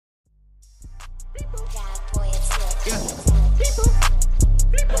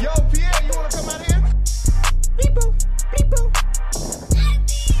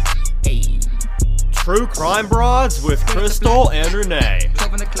True Crime Broads with Crystal and Renee.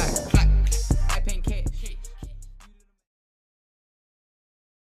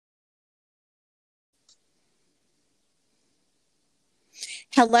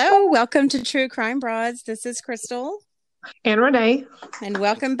 Hello, welcome to True Crime Broads. This is Crystal. And Renee. And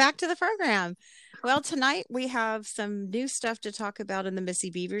welcome back to the program. Well, tonight we have some new stuff to talk about in the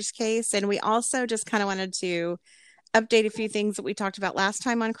Missy Bevers case. And we also just kind of wanted to update a few things that we talked about last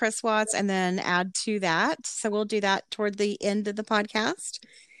time on Chris Watts and then add to that. So we'll do that toward the end of the podcast.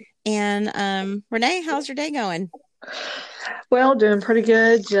 And Renee, how's your day going? Well, doing pretty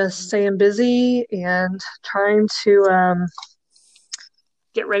good. Just staying busy and trying to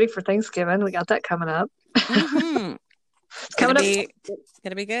get ready for Thanksgiving. We got that coming up. Mm-hmm. It's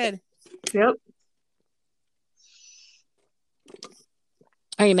gonna be good. Yep.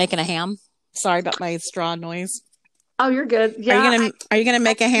 Are you making a ham? Sorry about my straw noise. Oh, you're good. Yeah. Are you gonna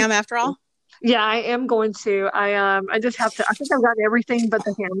make a ham after all? Yeah, I am going to. I just have to. I think I've got everything but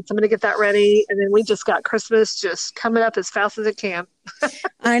the ham. So I'm going to get that ready, and then we just got Christmas just coming up as fast as it can.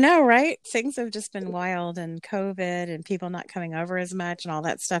 I know, right? Things have just been wild, and COVID, and people not coming over as much, and all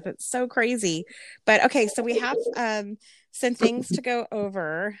that stuff. It's so crazy. But okay, so we have some things to go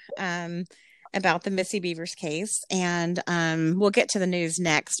over about the Missy Bevers case, and we'll get to the news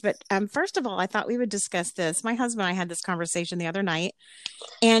next. But first of all, I thought we would discuss this. My husband and I had this conversation the other night,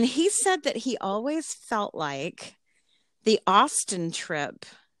 and he said that he always felt like the Austin trip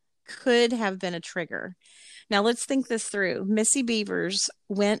could have been a trigger. Now, let's think this through. Missy Bevers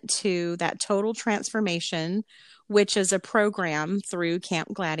went to that Total Transformation, which is a program through Camp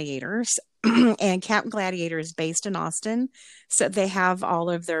Gladiators. And Camp Gladiator is based in Austin. So they have all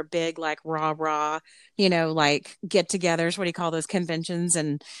of their big, like, rah-rah, like get-togethers, what do you call those, conventions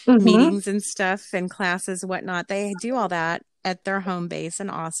and meetings and stuff and classes and whatnot. They do all that at their home base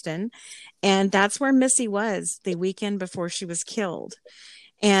in Austin. And that's where Missy was the weekend before she was killed.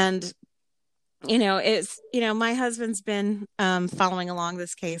 And my husband's been following along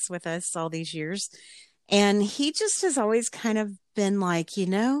this case with us all these years. And he just has always kind of been like,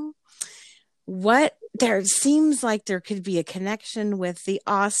 what there seems like there could be a connection with the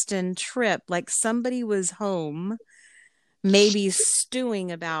Austin trip. Like somebody was home, maybe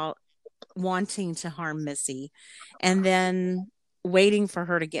stewing about wanting to harm Missy and then waiting for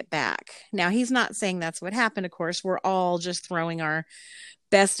her to get back. Now, he's not saying that's what happened. Of course, we're all just throwing our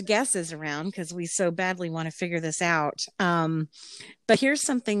best guesses around because we so badly want to figure this out. But here's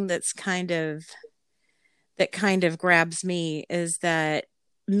something that kind of grabs me is that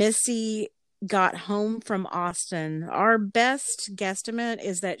Missy got home from Austin. Our best guesstimate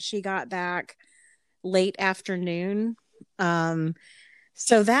is that she got back late afternoon.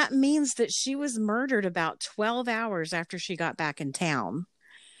 So that means that she was murdered about 12 hours after she got back in town.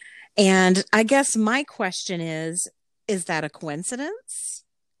 And I guess my question is that a coincidence?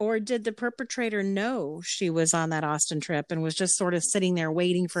 Or did the perpetrator know she was on that Austin trip and was just sort of sitting there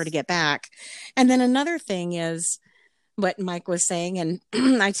waiting for her to get back? And then another thing is what Mike was saying, and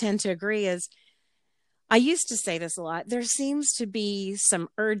I tend to agree, is I used to say this a lot. There seems to be some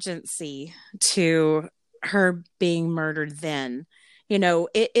urgency to her being murdered then.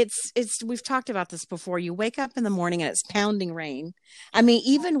 It's we've talked about this before. You wake up in the morning and it's pounding rain. I mean,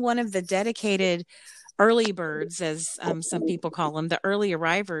 even one of the dedicated early birds, as some people call them, the early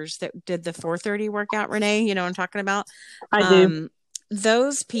arrivers that did the 4:30 workout, Renee, you know what I'm talking about? I do.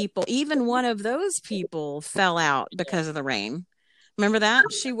 Those people, even one of those people fell out because of the rain. Remember that?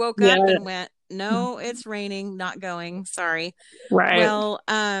 She woke up and went, no, it's raining, not going. Sorry. Right. Well,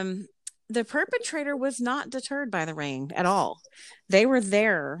 the perpetrator was not deterred by the rain at all. They were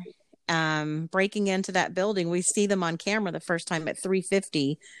there breaking into that building. We see them on camera the first time at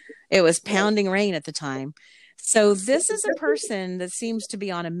 3:50. It was pounding rain at the time. So this is a person that seems to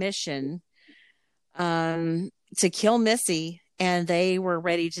be on a mission to kill Missy. And they were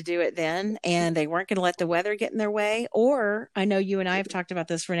ready to do it then, and they weren't going to let the weather get in their way. Or, I know you and I have talked about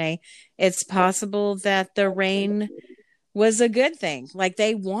this, Renee, it's possible that the rain was a good thing. Like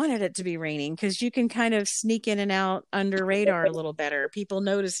they wanted it to be raining because you can kind of sneak in and out under radar a little better. People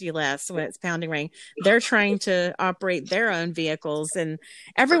notice you less when it's pounding rain. They're trying to operate their own vehicles, and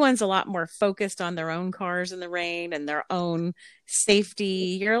everyone's a lot more focused on their own cars in the rain and their own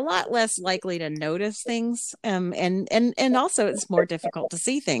safety. You're a lot less likely to notice things. And also it's more difficult to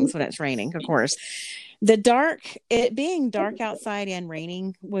see things when it's raining, of course. It being dark outside and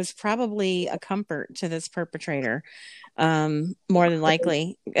raining was probably a comfort to this perpetrator. More than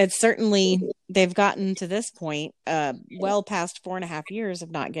likely. It's certainly, they've gotten to this point, well past 4.5 years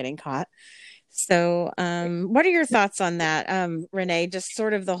of not getting caught. So, what are your thoughts on that, Renee? Just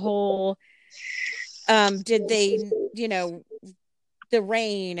sort of the whole Did they, the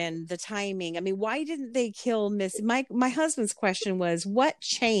rain and the timing? I mean, why didn't they kill Missy? My husband's question was, what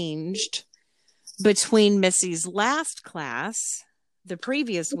changed between Missy's last class the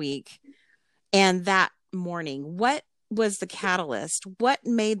previous week and that morning? What was the catalyst? What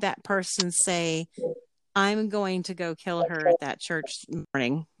made that person say, I'm going to go kill her at that church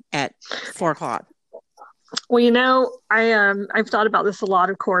morning at 4:00? Well, I've thought about this a lot,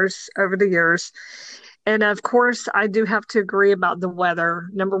 of course, over the years. And of course, I do have to agree about the weather.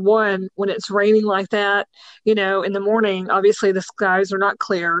 Number one, when it's raining like that, in the morning, obviously the skies are not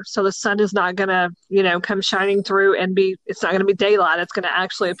clear. So the sun is not going to, come shining through and it's not going to be daylight. It's going to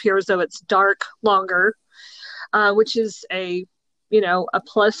actually appear as though it's dark longer, which is a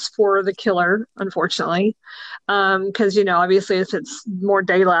plus for the killer, unfortunately. Because, obviously if it's more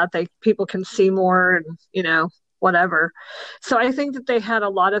daylight, people can see more and, whatever. So I think that they had a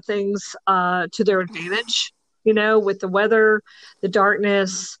lot of things to their advantage, with the weather, the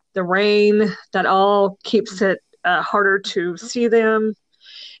darkness, the rain, that all keeps it harder to see them.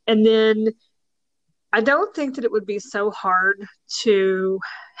 And then I don't think that it would be so hard to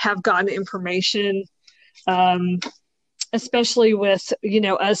have gotten information, especially with,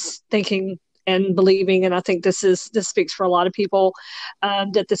 us thinking and believing, and I think this speaks for a lot of people,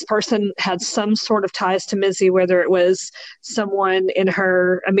 that this person had some sort of ties to Missy, whether it was someone in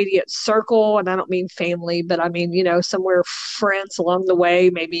her immediate circle, and I don't mean family, but I mean, somewhere friends along the way,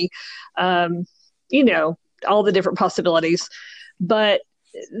 maybe, all the different possibilities. But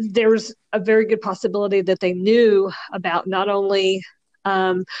there's a very good possibility that they knew about not only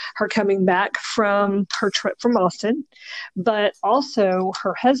her coming back from her trip from Austin, but also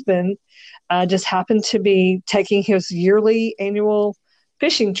her husband just happened to be taking his yearly annual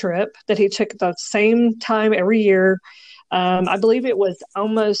fishing trip that he took at the same time every year. I believe it was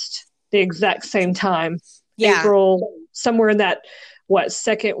almost the exact same time. Yeah. April, somewhere in that,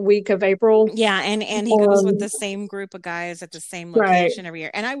 second week of April? Yeah, and he goes with the same group of guys at the same location every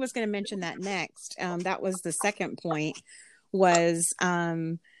year. And I was going to mention that next. That was the second point. Was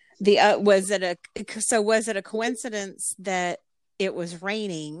was it a coincidence that it was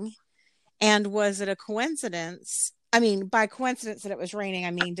raining? And was it a coincidence? I mean, by coincidence that it was raining,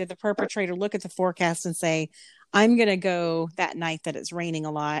 I mean, did the perpetrator look at the forecast and say, I'm going to go that night that it's raining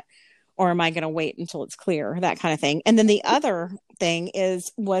a lot, or am I going to wait until it's clear? That kind of thing. And then the other thing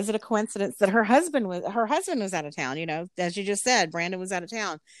is, was it a coincidence that her husband was out of town? As you just said, Brandon was out of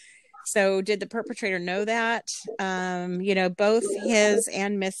town. So did the perpetrator know that? Both his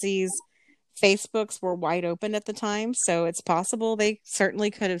and Missy's Facebooks were wide open at the time. So it's possible they certainly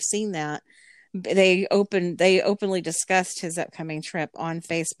could have seen that. They openly discussed his upcoming trip on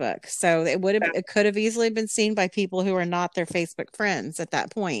Facebook. So it could have easily been seen by people who are not their Facebook friends at that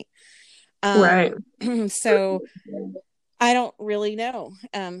point. Right. So I don't really know.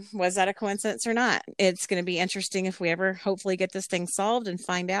 Was that a coincidence or not? It's going to be interesting if we ever hopefully get this thing solved and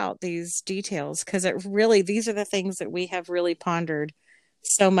find out these details, because these are the things that we have really pondered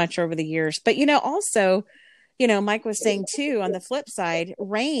so much over the years. But, also, Mike was saying too, on the flip side,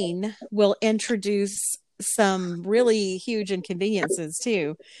 rain will introduce some really huge inconveniences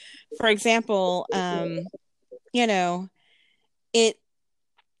too. For example,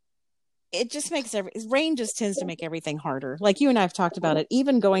 it just makes rain just tends to make everything harder. Like you and I have talked about it,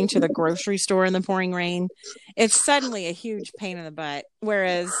 even going to the grocery store in the pouring rain, it's suddenly a huge pain in the butt.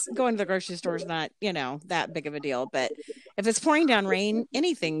 Whereas going to the grocery store is not, that big of a deal. But if it's pouring down rain,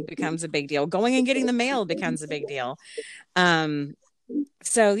 anything becomes a big deal. Going and getting the mail becomes a big deal.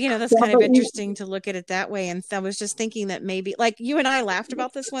 So, that's kind of interesting to look at it that way. And I was just thinking that maybe, like, you and I laughed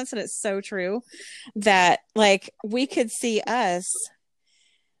about this once, and it's so true that, like, we could see us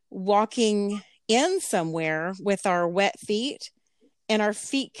walking in somewhere with our wet feet and our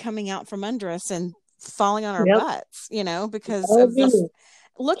feet coming out from under us and falling on our butts, because of this.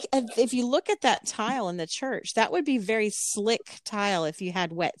 If you look at that tile in the church, that would be very slick tile if you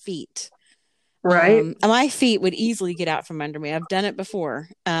had wet feet. Right. My feet would easily get out from under me. I've done it before.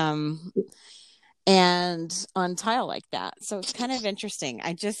 And on tile like that. So it's kind of interesting.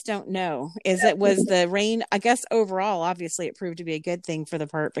 I just don't know. Was the rain, I guess overall, obviously it proved to be a good thing for the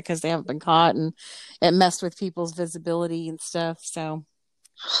perp because they haven't been caught and it messed with people's visibility and stuff. So.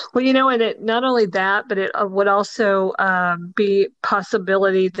 Well, and it not only that, but it would also be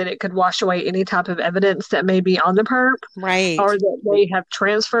possibility that it could wash away any type of evidence that may be on the perp. Right. Or that they have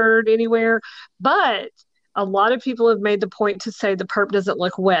transferred anywhere. But a lot of people have made the point to say the perp doesn't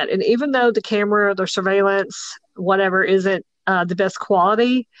look wet. And even though the camera, the surveillance, whatever, isn't the best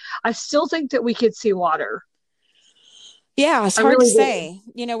quality, I still think that we could see water. Yeah, it's I hard to really do.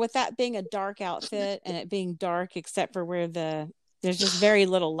 say. With that being a dark outfit and it being dark except for where there's just very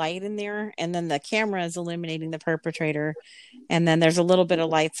little light in there, and then the camera is illuminating the perpetrator, and then there's a little bit of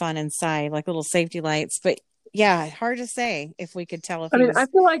lights on inside, like little safety lights. But yeah, hard to say if we could tell if I he mean, was I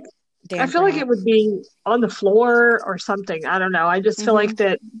damp feel or like not. it would be on the floor or something. I don't know. I just feel Hmm. like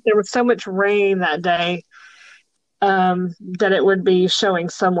that there was so much rain that day, that it would be showing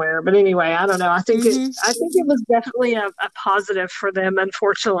somewhere. But anyway, I don't know. Hmm. I think it was definitely a positive for them.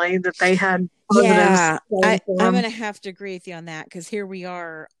 Unfortunately, that they had positives Yeah, going for I'm them. gonna have to agree with you on that, because here we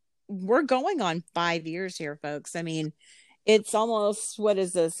are. We're going on 5 years here, folks. I mean, it's almost, what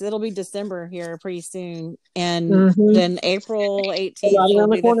is this? It'll be December here pretty soon. And Mm-hmm. then April 18th Right will around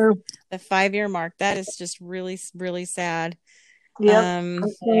the be the corner. 5 year mark. That is just really, really sad. Yep. Um,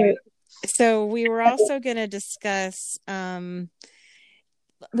 That's right. so we were also going to discuss,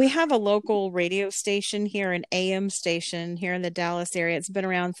 we have a local radio station here, an AM station here in the Dallas area. It's been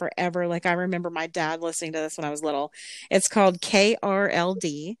around forever. Like, I remember my dad listening to this when I was little. It's called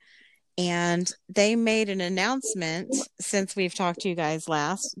KRLD. And they made an announcement since we've talked to you guys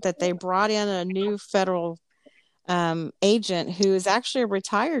last, that they brought in a new federal agent who is actually a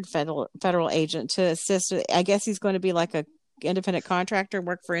retired federal agent to assist. I guess he's going to be like a independent contractor,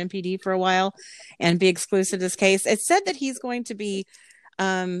 work for MPD for a while, and be exclusive to this case. It said that he's going to be,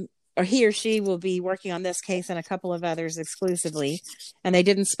 or he or she will be working on this case and a couple of others exclusively. And they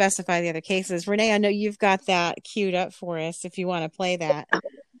didn't specify the other cases. Renee, I know you've got that queued up for us if you want to play that.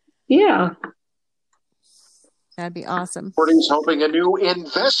 Yeah. That'd be awesome. Reporting's hoping a new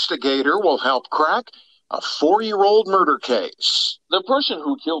investigator will help crack a 4-year-old murder case. The person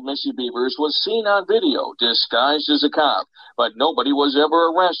who killed Missy Bevers was seen on video disguised as a cop, but nobody was ever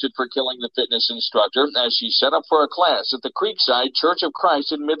arrested for killing the fitness instructor as she set up for a class at the Creekside Church of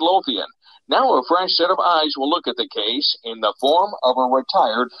Christ in Midlothian. Now a fresh set of eyes will look at the case in the form of a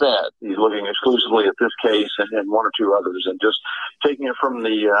retired Fed. He's looking exclusively at this case and one or two others, and just taking it from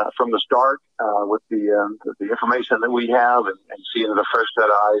the start with the information that we have, and seeing that a fresh set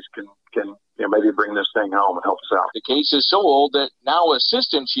of eyes can maybe bring this thing home and help us out. The case is so old that now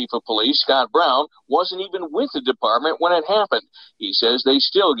Assistant Chief of Police Scott Brown wasn't even with the department when it happened. He says they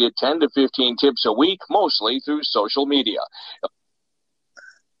still get 10 to 15 tips a week, mostly through social media.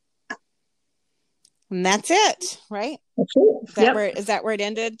 And that's it, right? That's it. Is that where it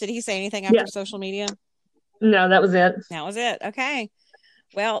ended? Did he say anything after social media? No, that was it. That was it. Okay.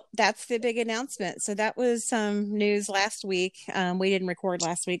 Well, that's the big announcement. So that was some news last week. We didn't record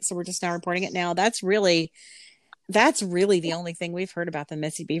last week, so we're just now reporting it now. That's really the only thing we've heard about the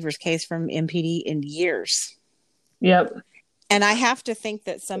Missy Bevers case from MPD in years. Yep. And I have to think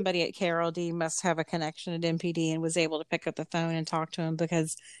that somebody at KRLD must have a connection at MPD and was able to pick up the phone and talk to him,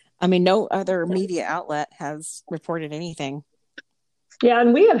 because, I mean, no other media outlet has reported anything. Yeah,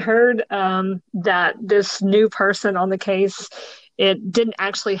 and we had heard that this new person on the case, it didn't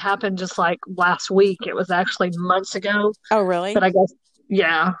actually happen just like last week. It was actually months ago. Oh, really? But I guess,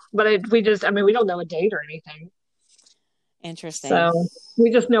 yeah. But we don't know a date or anything. Interesting. So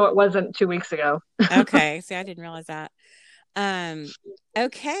we just know it wasn't 2 weeks ago. Okay. See, I didn't realize that.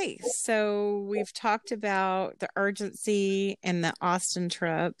 Okay. So we've talked about the urgency and the Austin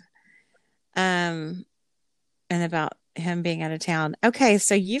trip, and about him being out of town. Okay.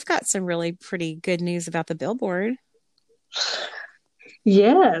 So you've got some really pretty good news about the billboard.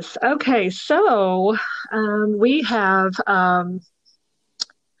 Yes. Okay. So we have some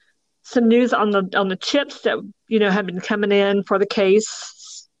news on the chips that have been coming in for the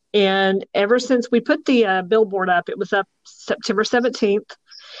case, and ever since we put the billboard up, it was up September 17th,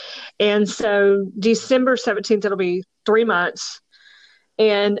 and so December 17th it'll be 3 months,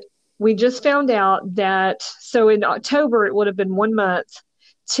 and we just found out that so in October it would have been 1 month.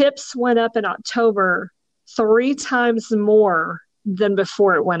 Tips went up in October 3 times more than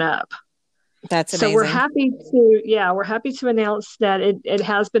before it went up. That's amazing. So we're happy to announce that it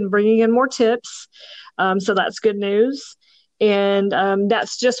has been bringing in more tips. So that's good news. And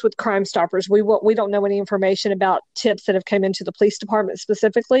that's just with Crime Stoppers. We don't know any information about tips that have come into the police department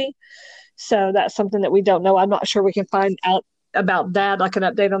specifically. So that's something that we don't know. I'm not sure we can find out about that, like an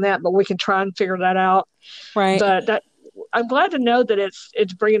update on that, but we can try and figure that out. Right. But I'm glad to know that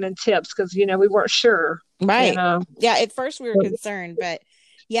it's bringing in tips, because we weren't sure. Right. Yeah. At first we were concerned, but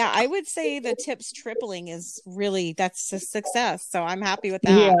yeah, I would say the tips tripling that's a success. So I'm happy with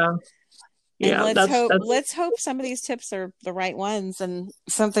that. Yeah. Yeah. And let's hope some of these tips are the right ones and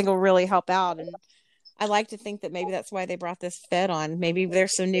something will really help out. And I like to think that maybe that's why they brought this Fed on. Maybe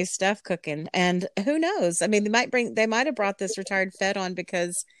there's some new stuff cooking, and who knows? I mean, they might have brought this retired Fed on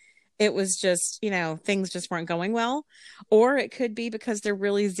because it was just, things just weren't going well. Or it could be because they're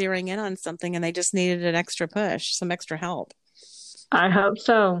really zeroing in on something and they just needed an extra push, some extra help. I hope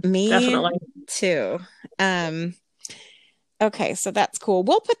so. Me Definitely. too. Okay, so that's cool.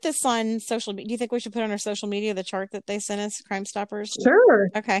 We'll put this on social media. Do you think we should put on our social media the chart that they sent us, Crime Stoppers? Sure.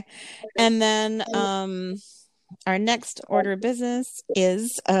 Okay. And then our next order of business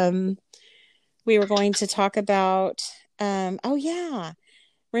is we were going to talk about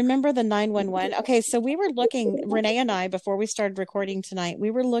remember the 911? Okay, so we were looking, Renee and I, before we started recording tonight,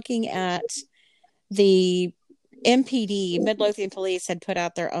 we were looking at the MPD, Midlothian Police, had put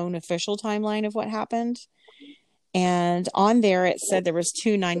out their own official timeline of what happened. And on there, it said there was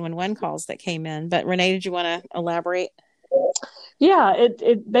 2 911 calls that came in. But Renee, did you want to elaborate? Yeah,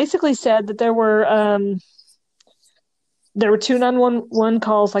 it basically said that there were 2 911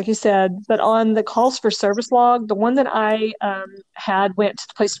 calls, like you said, but on the calls for service log, the one that I went to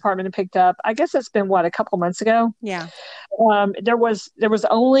the police department and picked up, I guess it's been, a couple months ago? Yeah. There was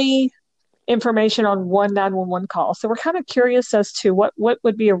only information on 1 911 call. So we're kind of curious as to what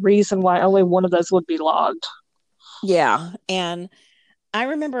would be a reason why only one of those would be logged. Yeah. And I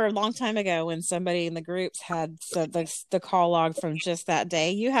remember a long time ago when somebody in the groups had said the call log from just that day.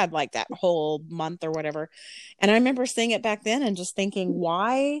 You had like that whole month or whatever. And I remember seeing it back then and just thinking,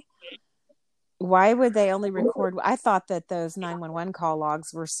 why would they only record? I thought that those 911 call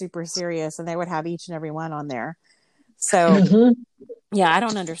logs were super serious and they would have each and every one on there. So yeah, I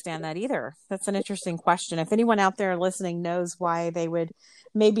don't understand that either. That's an interesting question. If anyone out there listening knows why they would,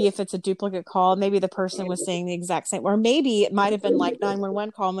 maybe if it's a duplicate call, maybe the person was saying the exact same, or maybe it might have been like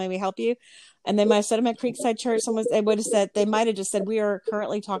 911 call, maybe help you. And they might have said them at Creekside Church. They might have just said, we are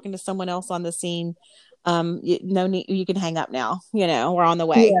currently talking to someone else on the scene. No need, you can hang up now, we're on the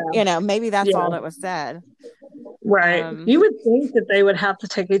way. Maybe that's all that was said. Right. You would think that they would have to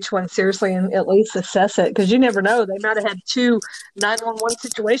take each one seriously and at least assess it, because you never know. They might have had 2 911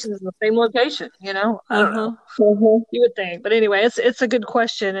 situations in the same location, I don't know. You would think. But anyway, it's a good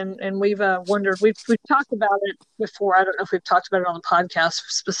question, and we've wondered. We've talked about it before. I don't know if we've talked about it on the podcast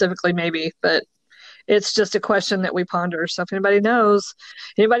specifically, maybe, but it's just a question that we ponder. So if anybody knows,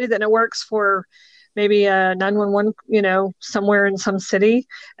 anybody that works for maybe a 911, somewhere in some city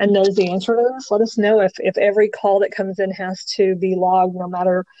and knows the answer to this, let us know if every call that comes in has to be logged, no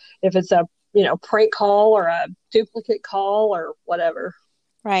matter if it's a, prank call or a duplicate call or whatever.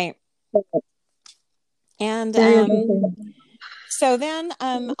 Right. And so then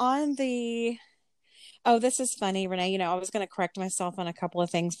on the, this is funny, Renee, I was going to correct myself on a couple of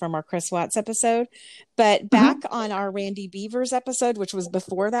things from our Chris Watts episode, but back on our Randy Bevers episode, which was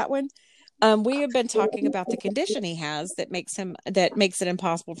before that one, we have been talking about the condition he has that makes it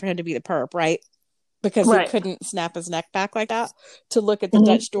impossible for him to be the perp, right? Because he couldn't snap his neck back like that to look at the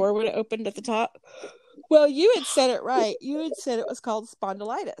Dutch door when it opened at the top. Well, you had said it right. You had said it was called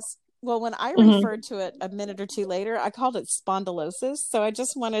spondylitis. Well, when I referred to it a minute or two later, I called it spondylosis. So I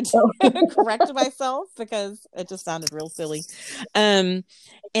just wanted to correct myself because it just sounded real silly. And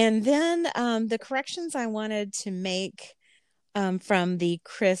then the corrections I wanted to make from the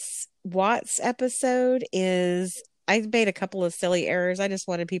Chris Watts episode is I made a couple of silly errors. I just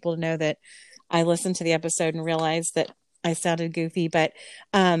wanted people to know that I listened to the episode and realized that I sounded goofy. But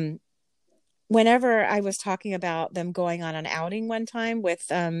whenever I was talking about them going on an outing one time with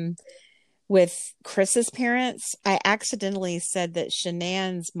Chris's parents, I accidentally said that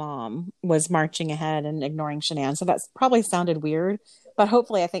Shanann's mom was marching ahead and ignoring Shanann. So that's probably sounded weird, but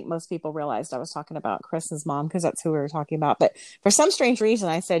hopefully I think most people realized I was talking about Chris's mom because that's who we were talking about. But for some strange reason,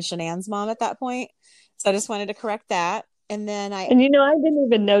 I said Shanann's mom at that point. So I just wanted to correct that. And then I didn't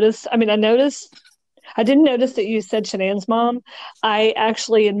even notice. I didn't notice that you said Shanann's mom. I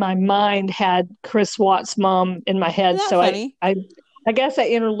actually, in my mind, had Chris Watts' mom in my head. So I guess I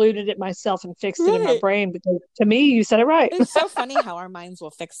interluded it myself and fixed it in my brain, because to me, you said it right. It's so funny how our minds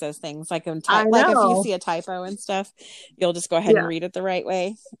will fix those things. Like if you see a typo and stuff, you'll just go ahead and read it the right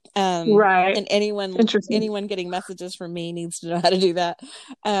way. Right. And anyone getting messages from me needs to know how to do that.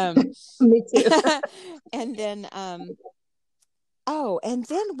 Me too. And then, and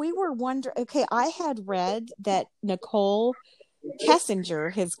then we were wondering, okay, I had read that Nicole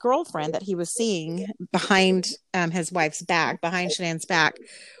Kessinger, his girlfriend that he was seeing behind his wife's back, behind Shanann's back,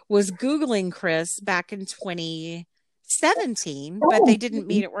 was Googling Chris back in 2017, but they didn't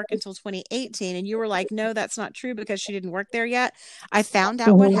meet at work until 2018. And you were like, no, that's not true because she didn't work there yet. I found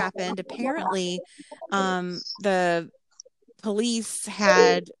out what happened. Apparently, the police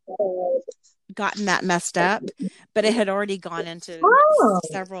had gotten that messed up, but it had already gone into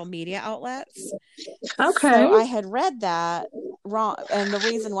several media outlets. Okay. So I had read that, wrong. And the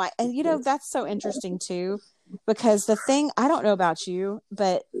reason why, and that's so interesting too, because the thing, I don't know about you,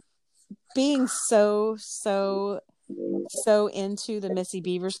 but being so into the Missy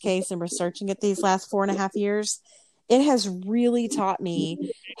Bevers case and researching it these last 4.5 years, it has really taught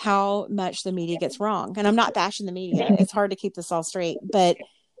me how much the media gets wrong. And I'm not bashing the media. It's hard to keep this all straight, but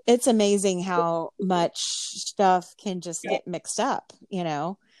it's amazing how much stuff can just get mixed up,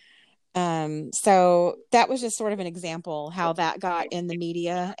 So that was just sort of an example how that got in the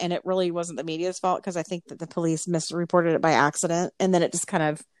media, and it really wasn't the media's fault, because I think that the police misreported it by accident, and then it just kind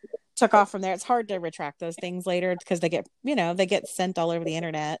of took off from there. It's hard to retract those things later because they get sent all over the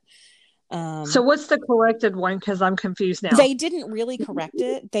internet. So what's the corrected one? Because I'm confused now. They didn't really correct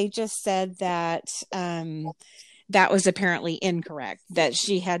it. They just said that that was apparently incorrect, that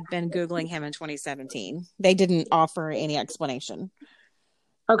she had been Googling him in 2017. They didn't offer any explanation.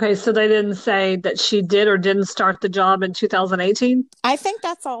 Okay, so they didn't say that she did or didn't start the job in 2018? I think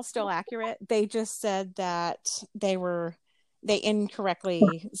that's all still accurate. They just said that they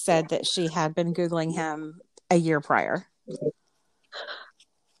incorrectly said that she had been Googling him a year prior.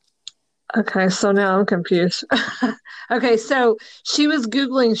 Okay, so now I'm confused. Okay, so she was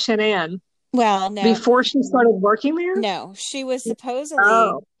Googling Shanann. Well, no. Before she started working there? No, she was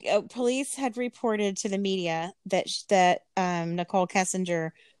supposedly, police had reported to the media that Nicole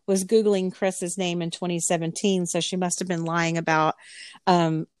Kessinger was Googling Chris's name in 2017. So she must have been lying about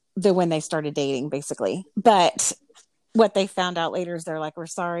when they started dating, basically. But what they found out later is they're like, we're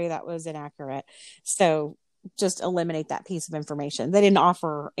sorry, that was inaccurate. So just eliminate that piece of information. They didn't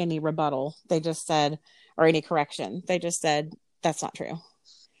offer any rebuttal. They just said, or any correction. They just said, that's not true.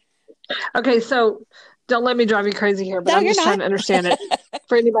 Okay, so don't let me drive you crazy here, but I'm just trying to understand it.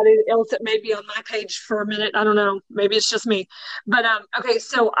 For anybody else that may be on my page for a minute, I don't know, maybe it's just me. But okay,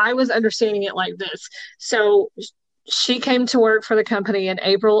 so I was understanding it like this. So she came to work for the company in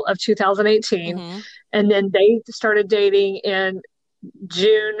April of 2018, Mm-hmm. and then they started dating in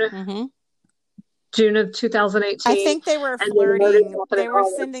June. Mm-hmm. June of 2018. I think they were flirting. They were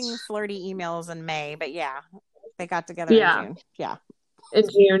sending flirty emails in May, but yeah, they got together in June. Yeah. In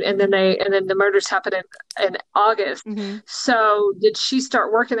June, and then the murders happened in August. Mm-hmm. So did she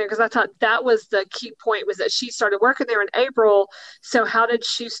start working there? Because I thought that was the key point, was that she started working there in April. So how did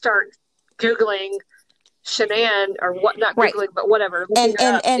she start Googling Shanann, or what? Not Googling, right, but whatever.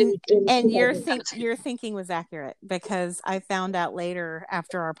 And your thinking was accurate, because I found out later,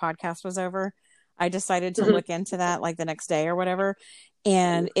 after our podcast was over, I decided to look into that like the next day or whatever,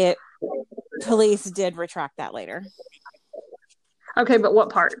 and police did retract that later. Okay, but what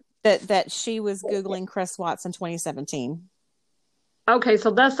part? That she was Googling Chris Watts in 2017. Okay,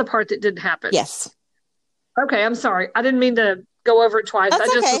 so that's the part that didn't happen. Yes. Okay, I'm sorry. I didn't mean to go over it twice. That's I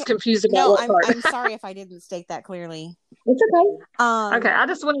just okay. was confused about what part. I'm sorry if I didn't state that clearly. It's okay. Okay, I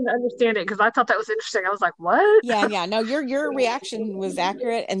just wanted to understand it because I thought that was interesting. I was like, what? Yeah. No, your reaction was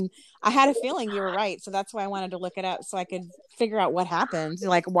accurate, and I had a feeling you were right, so that's why I wanted to look it up so I could figure out what happened.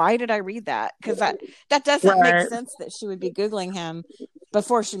 Like, why did I read that? Because that doesn't make sense that she would be Googling him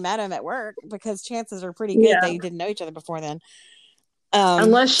before she met him at work, because chances are pretty good they didn't know each other before then.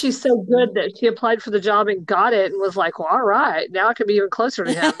 Unless she's so good that she applied for the job and got it and was like, well, all right, now I can be even closer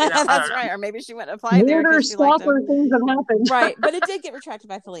to him. That's right. Or maybe she went and applied there because she liked him. Things have happened. Right. But it did get retracted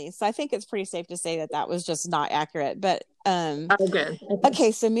by police. So I think it's pretty safe to say that was just not accurate. But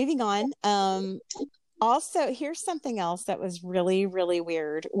okay, so moving on. Also, here's something else that was really, really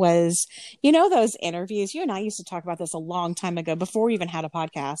weird was, those interviews, you and I used to talk about this a long time ago, before we even had a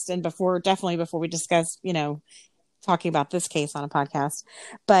podcast, and definitely before we discussed, talking about this case on a podcast.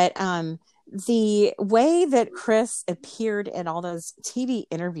 But the way that Chris appeared in all those TV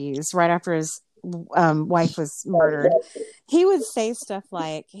interviews right after his wife was murdered, he would say stuff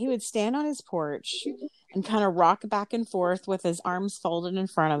like, he would stand on his porch and kind of rock back and forth with his arms folded in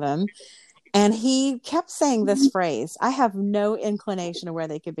front of him. And he kept saying this phrase, I have no inclination of where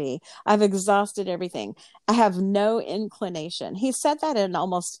they could be. I've exhausted everything. I have no inclination. He said that in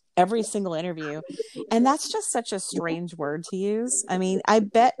almost every single interview. And that's just such a strange word to use. I mean, I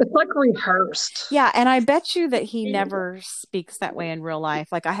bet it's like rehearsed. Yeah. And I bet you that he never speaks that way in real life.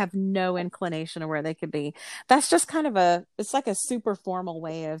 Like, I have no inclination of where they could be. That's just kind of it's like a super formal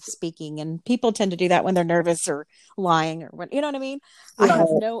way of speaking. And people tend to do that when they're nervous or lying, or when, you know what I mean? I have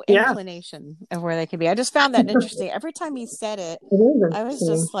no inclination of where they could be. I just found that interesting. Every time he said it, I was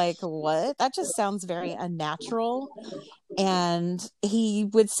just like, what? That just sounds very unnatural. And he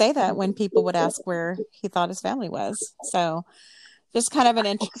would say that when people would ask where he thought his family was. So just kind of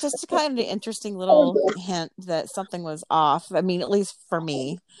an interesting little hint that something was off. I mean, at least for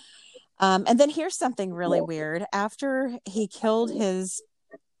me. And then here's something really weird. After he killed his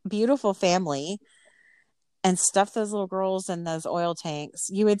beautiful family and stuffed those little girls in those oil tanks,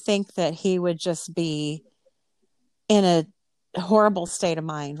 you would think that he would just be in a horrible state of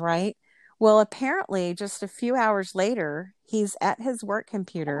mind, right? Well, apparently, just a few hours later, he's at his work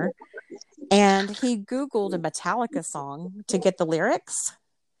computer and he Googled a Metallica song to get the lyrics.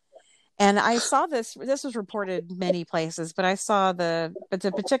 And I saw this was reported many places, but I saw the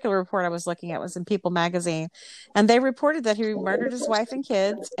particular report I was looking at was in People magazine. And they reported that he murdered his wife and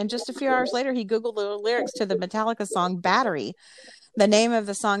kids. And just a few hours later, he Googled the lyrics to the Metallica song Battery. The name of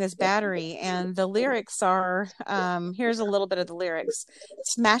the song is Battery. And the lyrics are, here's a little bit of the lyrics.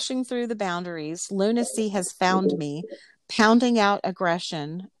 Smashing through the boundaries, lunacy has found me. Pounding out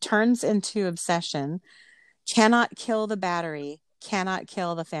aggression, turns into obsession. Cannot kill the battery, cannot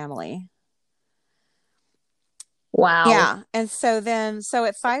kill the family. Wow. Yeah. And so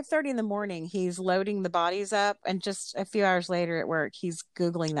at 5:30 in the morning, he's loading the bodies up. And just a few hours later at work, he's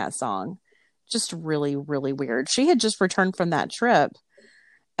Googling that song. Just really, really weird. She had just returned from that trip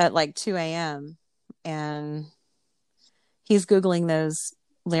at like 2 a.m. And he's Googling those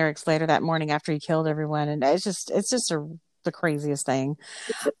lyrics later that morning after he killed everyone. And it's just the craziest thing.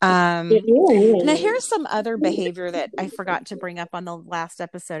 Now here's some other behavior that I forgot to bring up on the last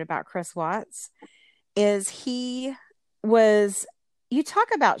episode about Chris Watts. Is you talk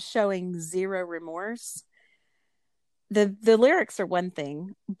about showing zero remorse. The lyrics are one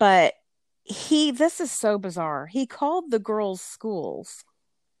thing, but this is so bizarre. He called the girls' schools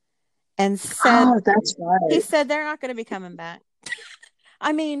and said, "Oh, that's right." He said they're not going to be coming back.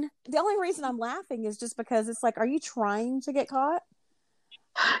 I mean, the only reason I'm laughing is just because it's like, are you trying to get caught?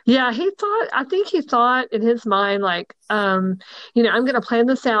 Yeah, I think he thought in his mind, like, I'm going to plan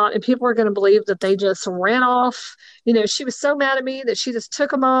this out and people are going to believe that they just ran off. She was so mad at me that she just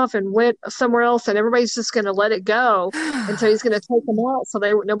took them off and went somewhere else and everybody's just going to let it go. And so he's going to take them out so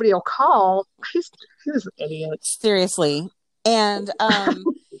nobody will call. He was an idiot. Seriously. And,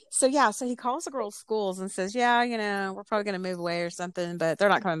 so he calls the girls' schools and says, yeah, we're probably going to move away or something, but they're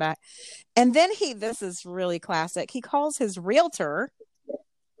not coming back. And then this is really classic. He calls his realtor.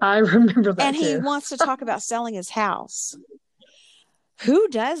 I remember that. And he wants to talk about selling his house. Who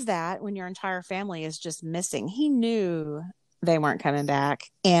does that when your entire family is just missing? He knew they weren't coming back.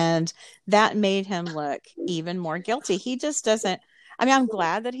 And that made him look even more guilty. He just doesn't. I mean, I'm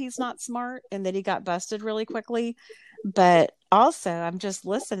glad that he's not smart and that he got busted really quickly. But also, I'm just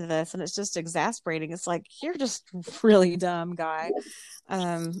listening to this and it's just exasperating. It's like, you're just really dumb guy.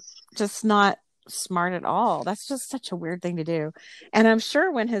 Just not smart at all. That's just such a weird thing to do. And I'm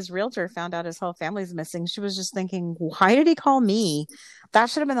sure when his realtor found out his whole family's missing, she was just thinking, why did he call me? That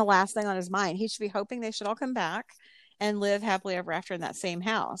should have been the last thing on his mind. He should be hoping they should all come back and live happily ever after in that same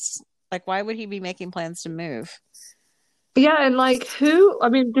house. Like, why would he be making plans to move? Yeah, and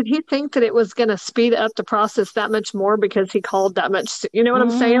did he think that it was going to speed up the process that much more because he called that much? You know what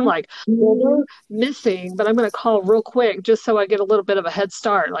I'm saying? Like, well, they're missing, but I'm going to call real quick just so I get a little bit of a head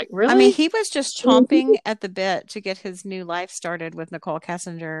start. Like, really? I mean, he was just chomping at the bit to get his new life started with Nicole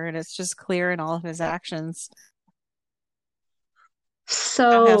Kessinger, and it's just clear in all of his actions.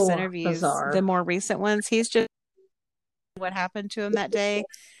 So past interviews, bizarre. The more recent ones, he's just what happened to him that day.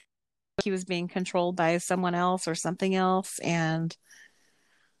 He was being controlled by someone else or something else, and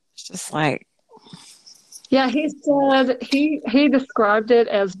it's just like, yeah, he said he described it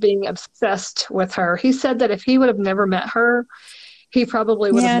as being obsessed with her. He said that if he would have never met her, he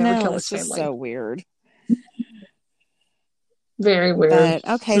probably would have never killed his family. It's just so weird. Very weird. But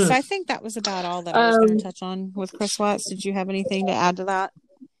okay, so I think that was about all that I was going to touch on with Chris Watts. Did you have anything to add to that?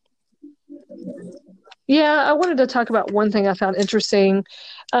 Yeah, I wanted to talk about one thing I found interesting.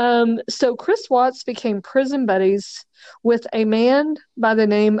 So Chris Watts became prison buddies with a man by the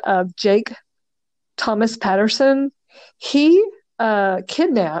name of Jake Thomas Patterson. He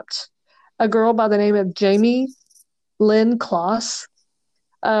kidnapped a girl by the name of Jamie Lynn Kloss.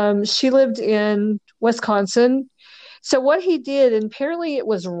 She lived in Wisconsin. So what he did, and apparently it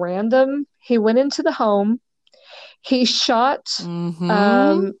was random, he went into the home. He shot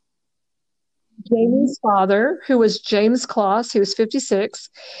Jamie's father, who was James Kloss. He was 56.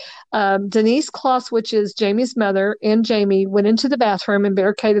 Denise Kloss, which is Jamie's mother, and Jamie went into the bathroom and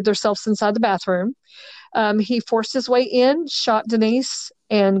barricaded themselves inside the bathroom. He forced his way in, shot Denise,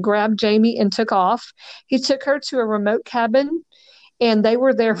 and grabbed Jamie and took off. He took her to a remote cabin, and they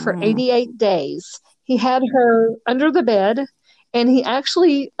were there for 88 days. He had her under the bed, and he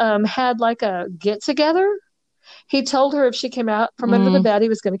actually had like a get-together. He told her if she came out from under the bed, he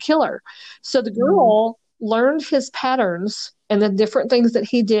was going to kill her. So the girl learned his patterns and the different things that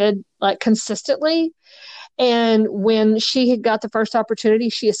he did like consistently. And when she had got the first opportunity,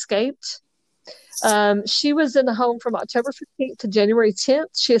 she escaped. She was in the home from October 15th to January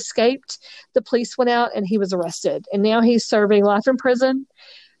 10th. She escaped. The police went out and he was arrested. And now he's serving life in prison.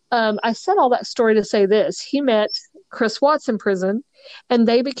 I said all that story to say this. He met Chris Watts in prison, and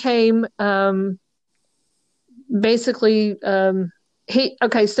they became basically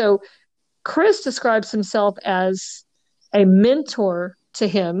so Chris describes himself as a mentor to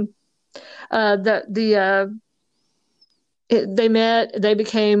him. They met, they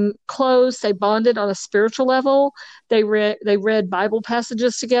became close, they bonded on a spiritual level. They read Bible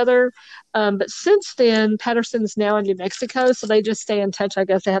passages together. But since then, Patterson's now in New Mexico, so they just stay in touch. I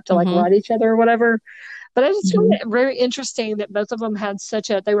guess they have to like write each other or whatever. But I just found it very interesting that both of them had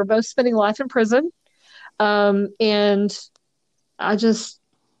they were both spending life in prison. And I just,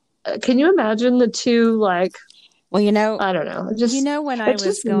 can you imagine the two, like, well, I don't know. When I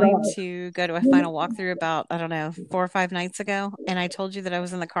was going to go to a final walkthrough about, 4 or 5 nights ago, and I told you that I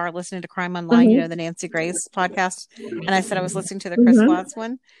was in the car listening to Crime Online, the Nancy Grace podcast, and I said I was listening to the Chris Watts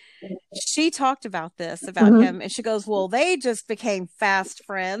one. She talked about this, about him, and she goes, well, they just became fast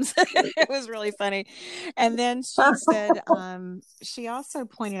friends. It was really funny. And then she said, she also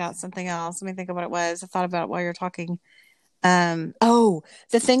pointed out something else. Let me think of what it was. I thought about it while you were talking.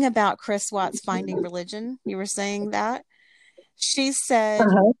 The thing about Chris Watts finding religion, you were saying that. She said,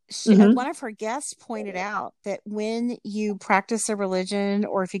 one of her guests pointed out that when you practice a religion,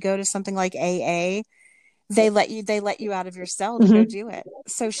 or if you go to something like AA, they let you out of your cell to go do it.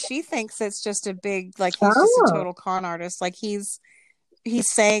 So she thinks it's just a big, like, he's just a total con artist. Like he's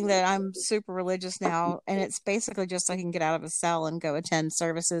saying that I'm super religious now, and it's basically just so he can get out of his cell and go attend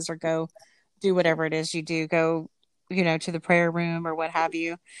services or go do whatever it is you do. Go, to the prayer room or what have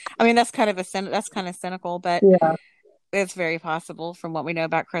you. I mean, that's kind of cynical, but it's very possible from what we know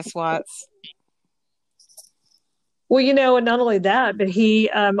about Chris Watts. Well, and not only that, but he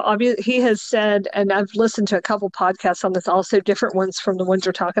has said, and I've listened to a couple podcasts on this, also different ones from the ones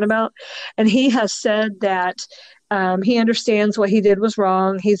you're talking about, and he has said that he understands what he did was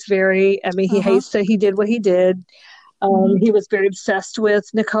wrong. He's he hates that he did what he did. He was very obsessed with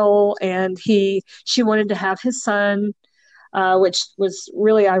Nicole, and she wanted to have his son, which was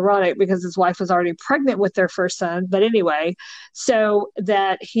really ironic because his wife was already pregnant with their first son. But anyway, so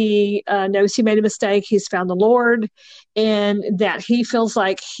that he knows he made a mistake. He's found the Lord, and that he feels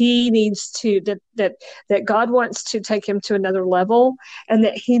like he needs to, that God wants to take him to another level, and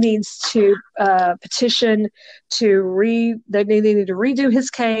that he needs to petition they need to redo his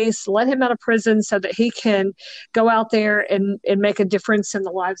case, let him out of prison so that he can go out there and make a difference in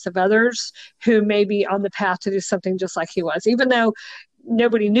the lives of others who may be on the path to do something just like he was. Even though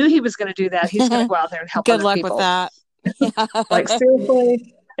nobody knew he was going to do that, he's going to go out there and help other people. Good luck with that. Like,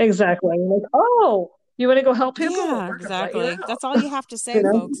 seriously? Exactly. Like, oh, you want to go help people? Yeah, exactly. That's all you have to say,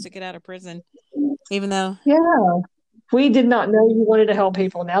 folks, to get out of prison. Even though... Yeah. We did not know you wanted to help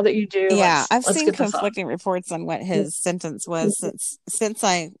people. Now that you do, I've seen conflicting reports on what his sentence was. Since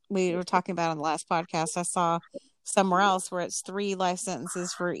we were talking about on the last podcast, I saw somewhere else where it's 3 life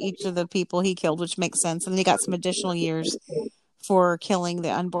sentences for each of the people he killed, which makes sense. And then he got some additional years for killing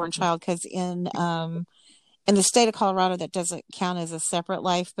the unborn child, because in the state of Colorado, that doesn't count as a separate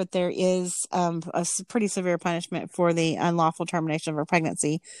life, but there is a pretty severe punishment for the unlawful termination of a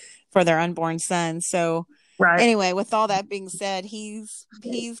pregnancy for their unborn son. So. Right. Anyway, with all that being said, he's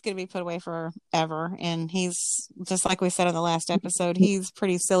going to be put away forever, and he's, just like we said on the last episode, he's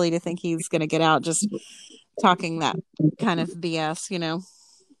pretty silly to think he's going to get out just talking that kind of BS,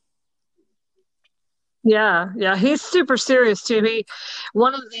 Yeah, he's super serious too.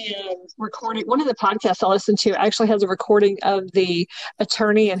 One of the podcasts I listened to actually has a recording of the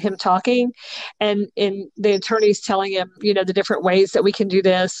attorney and him talking, and the attorney's telling him, the different ways that we can do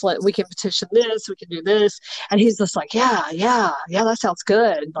this. We can petition this, we can do this, and he's just like, yeah, that sounds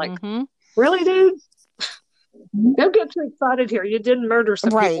good. Like, really, dude? Don't get too excited here. You didn't murder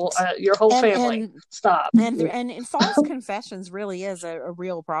some people, your whole family. Stop. And false confessions really is a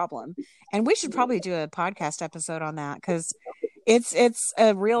real problem. And we should probably do a podcast episode on that, because it's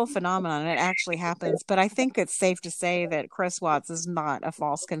a real phenomenon. It actually happens. But I think it's safe to say that Chris Watts is not a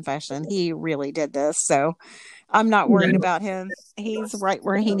false confession. He really did this. So I'm not worried about him. He's right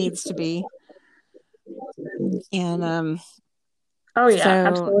where he needs to be. And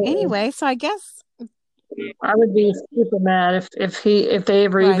absolutely. Anyway, so I guess I would be super mad if they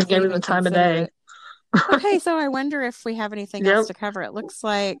ever even gave him the time of day. Okay, so I wonder if we have anything else to cover. It looks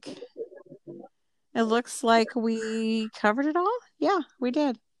like we covered it all. Yeah, we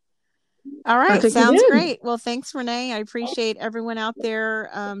did. All right. think you Sounds did. great. Well, thanks, Renee. I appreciate everyone out there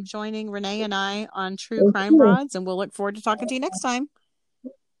joining Renee and I on True Thank Crime you. Broads, and we'll look forward to talking to you next time.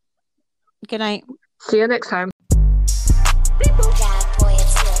 Good night. See you next time.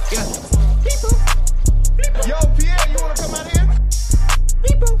 Yo, Pierre, you wanna come out here?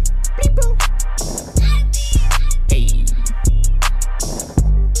 Hey.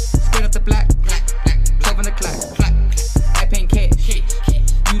 Straight up the block, 12 on the clock, I paying cash,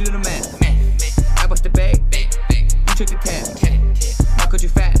 you do the math, I bust the bag, you took the tab, how could you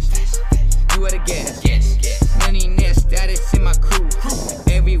fast, you at a gas, money nest status in my crew,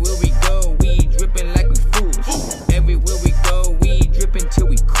 everywhere we go, we dripping like we fools, everywhere we go, we dripping till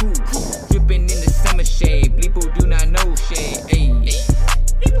we cool, dripping in the summer shade, people do not know shade, ayy.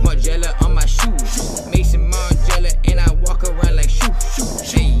 Margiela on my shoes, Mason Margiela, and I walk around like shoo,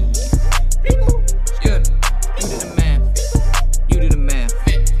 hey. Good, you do the math, you do the math.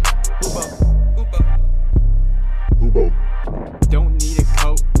 Hubo. Don't need a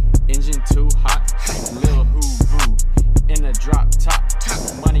coat, engine too hot. Lil Hoo-Voo in a drop top.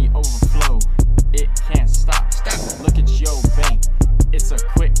 Money overflow, it can't stop. Look at your bank, it's a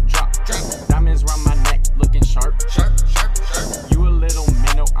quick drop. Diamonds round my neck, looking sharp. You a little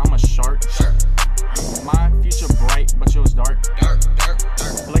minnow, I'm a shark. My future bright, but yours dark.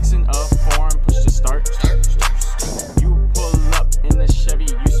 Flexing up foreign, push to start. You pull up in the Chevy,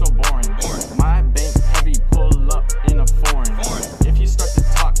 you so boring. My bank heavy, pull up in a foreign. If you start to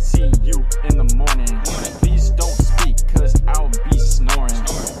talk, see you in the morning. Please don't speak, cause I'll be snoring.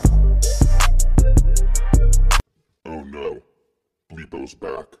 Oh no, Bleepo's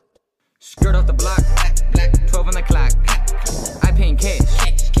back. Skirt off the block, 12 on the clock, I paying cash,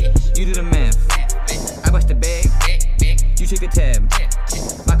 you do the math, I bust the bag, you take the tab,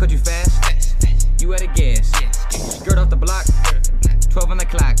 I cut you fast, you at a gas, skirt off the block, 12 on the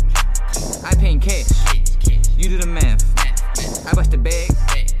clock, I paying cash, you do the math, I bust the bag,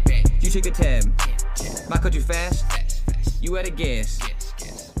 you take the tab, I cut you fast, you at a gas.